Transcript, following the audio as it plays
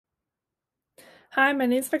Hi, my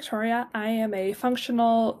name is Victoria. I am a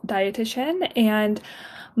functional dietitian, and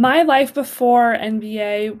my life before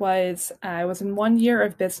NBA was I was in 1 year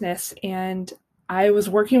of business, and I was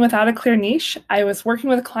working without a clear niche. I was working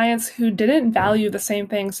with clients who didn't value the same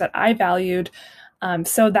things that I valued.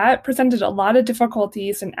 So that presented a lot of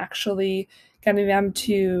difficulties in actually getting them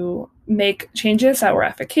to make changes that were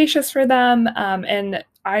efficacious for them. And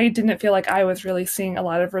I didn't feel like I was really seeing a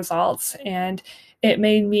lot of results. And it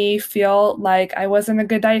made me feel like I wasn't a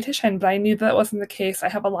good dietitian, but I knew that wasn't the case. I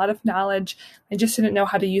have a lot of knowledge. I just didn't know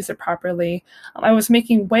how to use it properly. I was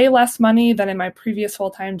making way less money than in my previous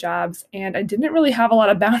full-time jobs, and I didn't really have a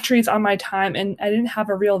lot of boundaries on my time, and I didn't have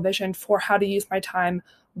a real vision for how to use my time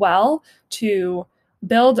well to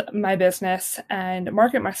build my business and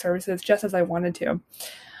market my services just as I wanted to.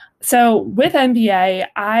 So with MBA,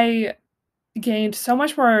 I gained so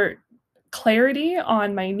much more clarity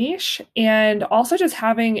on my niche and also just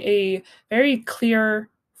having a very clear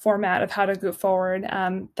format of how to go forward.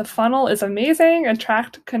 The funnel is amazing: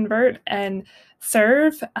 attract, convert, and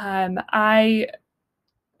serve. I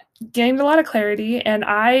gained a lot of clarity, and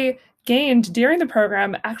I gained during the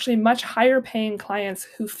program actually much higher paying clients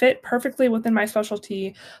who fit perfectly within my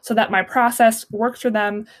specialty so that my process works for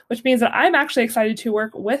them, which means that I'm actually excited to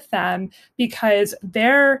work with them because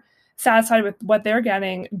they're satisfied with what they're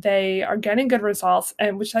getting. They are getting good results,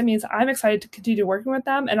 and which that means I'm excited to continue working with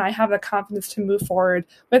them, and I have the confidence to move forward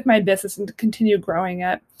with my business and to continue growing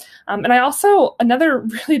it. And I also, another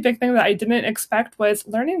really big thing that I didn't expect was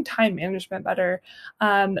learning time management better.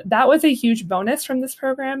 That was a huge bonus from this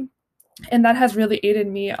program. And that has really aided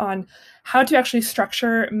me on how to actually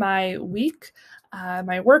structure my week,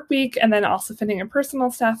 my work week, and then also fitting in personal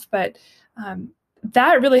stuff. But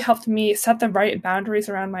that really helped me set the right boundaries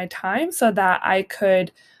around my time so that I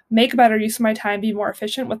could make better use of my time, be more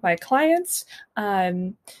efficient with my clients,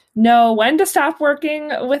 um, know when to stop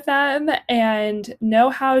working with them, and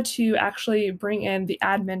know how to actually bring in the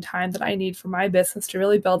admin time that I need for my business to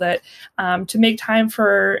really build it, to make time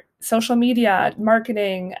for social media,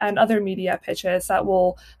 marketing, and other media pitches that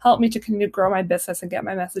will help me to continue to grow my business and get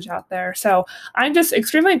my message out there. So I'm just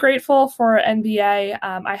extremely grateful for NBA.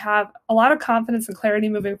 I have a lot of confidence and clarity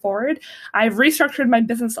moving forward. I've restructured my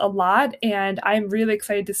business a lot, and I'm really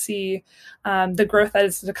excited to see the growth that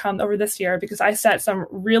is to come over this year because I set some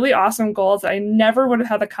really awesome goals that I never would have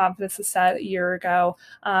had the confidence to set a year ago.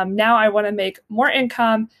 Now I want to make more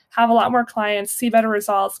income, have a lot more clients, see better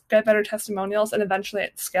results, get better testimonials, and eventually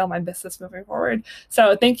scale my business moving forward.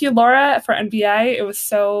 So thank you, Laura, for NBA. It was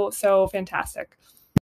so, so fantastic.